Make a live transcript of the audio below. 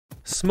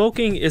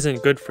Smoking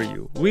isn't good for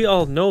you. We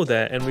all know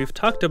that, and we've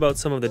talked about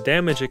some of the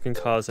damage it can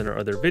cause in our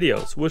other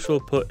videos, which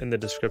we'll put in the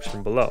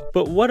description below.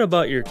 But what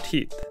about your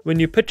teeth? When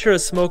you picture a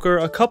smoker,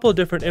 a couple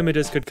different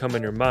images could come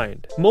in your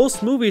mind.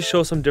 Most movies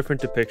show some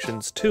different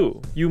depictions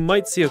too. You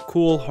might see a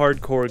cool,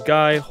 hardcore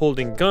guy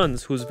holding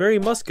guns who's very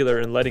muscular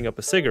and lighting up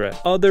a cigarette.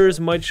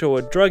 Others might show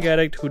a drug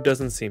addict who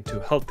doesn't seem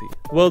too healthy.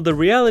 Well, the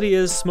reality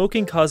is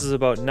smoking causes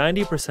about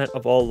 90%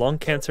 of all lung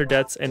cancer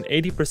deaths and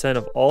 80%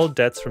 of all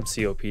deaths from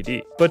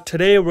COPD. But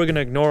today we're going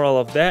to ignore all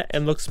of that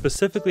and look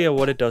specifically at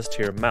what it does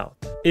to your mouth.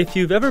 If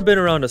you've ever been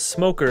around a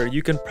smoker,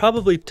 you can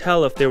probably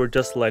tell if they were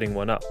just lighting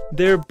one up.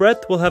 Their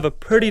breath will have a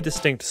pretty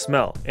distinct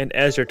smell, and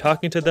as you're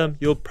talking to them,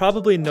 you'll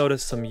probably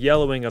notice some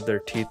yellowing of their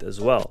teeth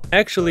as well.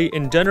 Actually,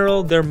 in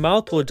general, their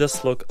mouth will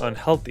just look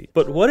unhealthy.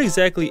 But what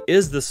exactly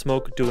is the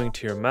smoke doing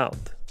to your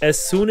mouth? As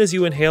soon as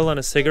you inhale on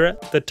a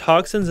cigarette, the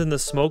toxins in the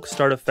smoke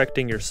start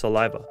affecting your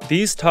saliva.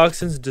 These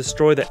toxins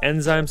destroy the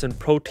enzymes and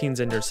proteins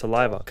in your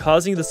saliva,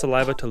 causing the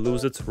saliva to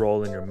lose its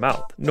role in your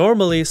mouth.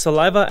 Normally,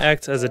 saliva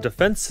acts as a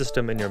defense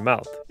system in your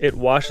mouth. It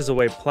washes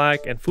away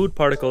plaque and food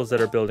particles that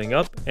are building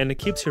up, and it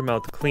keeps your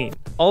mouth clean.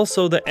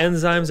 Also, the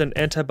enzymes and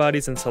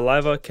antibodies in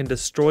saliva can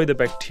destroy the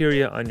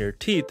bacteria on your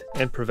teeth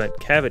and prevent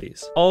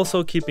cavities,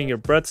 also keeping your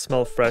breath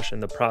smell fresh in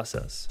the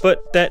process.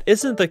 But that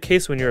isn't the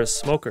case when you're a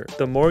smoker.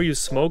 The more you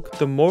smoke,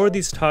 the more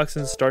these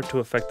toxins start to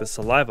affect the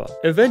saliva.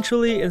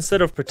 Eventually,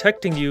 instead of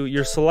protecting you,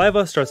 your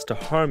saliva starts to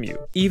harm you,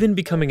 even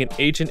becoming an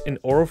agent in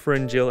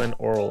oropharyngeal and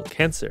oral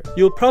cancer.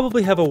 You'll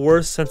probably have a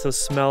worse sense of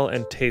smell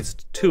and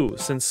taste too,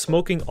 since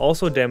smoking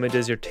also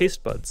damages your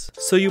taste buds.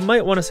 So you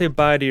might want to say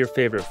bye to your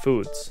favorite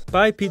foods.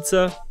 Bye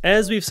pizza.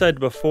 As we've said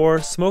before,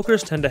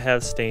 smokers tend to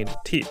have stained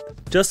teeth.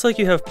 Just like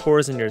you have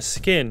pores in your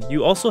skin,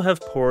 you also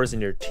have pores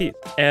in your teeth.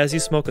 As you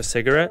smoke a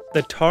cigarette,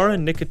 the tar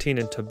and nicotine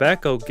in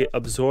tobacco get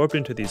absorbed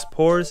into these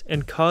pores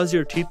and cause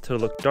your teeth to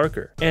look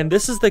darker. And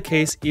this is the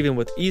case even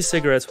with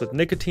e-cigarettes with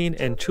nicotine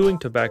and chewing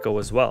tobacco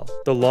as well.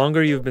 The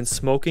longer you've been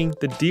smoking,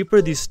 the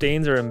deeper these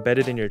stains are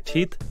embedded in your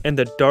teeth and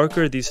the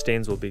darker these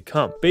stains will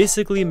become,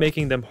 basically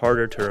making them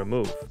harder to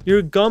remove.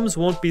 Your gums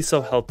won't be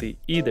so healthy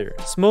either.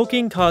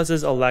 Smoking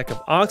causes a lack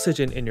of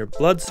oxygen in your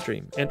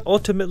bloodstream and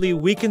ultimately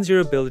weakens your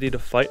ability to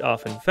fight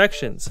off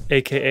infections,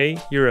 aka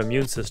your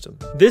immune system.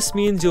 This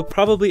means you'll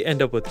probably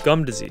end up with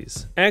gum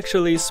disease.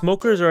 Actually,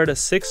 smokers are at a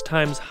 6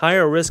 times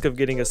higher risk of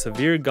getting a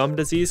severe gum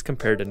disease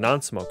compared to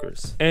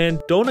non-smokers.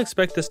 And don't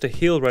expect this to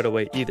heal right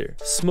away either.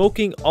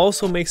 Smoking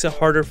also makes it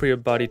harder for your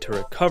body to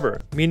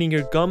recover, meaning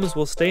your gums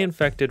will stay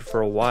infected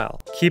for a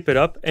while. Keep it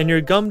up and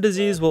your gum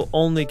disease will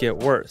only get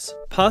worse,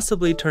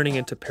 possibly turning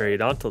into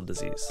periodontal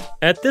disease.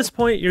 At this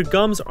point, your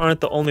gums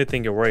aren't the only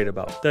thing you're worried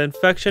about. The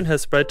infection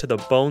has spread to the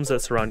bones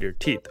that surround your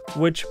teeth,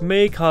 which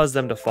may cause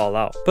them to fall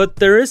out. But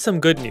there is some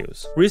good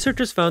news.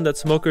 Researchers found that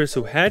smokers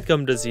who had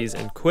gum disease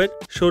and quit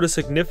showed a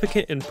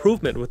significant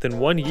improvement within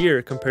 1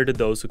 year compared to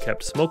those who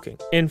kept smoking.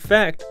 In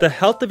fact, the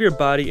health of your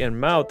body and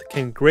mouth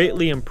can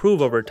greatly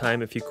improve over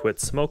time if you quit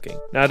smoking.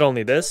 Not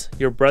only this,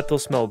 your breath will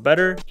smell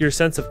better, your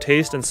sense of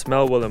taste and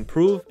smell will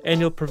improve, and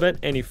you'll prevent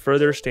any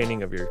further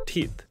staining of your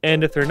teeth.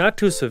 And if they're not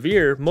too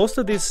severe, most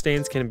of these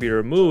stains can be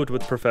removed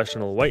with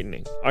professional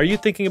whitening. Are you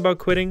thinking about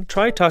quitting?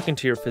 Try talking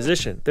to your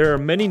physician. There are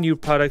many new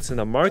products in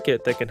the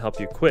market that can help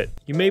you quit.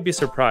 You may be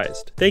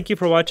surprised. Thank you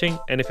for watching,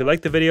 and if you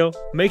liked the video,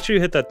 make sure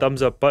you hit that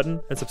thumbs up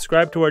button and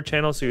subscribe to our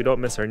channel so you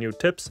don't miss our new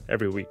tips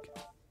every week.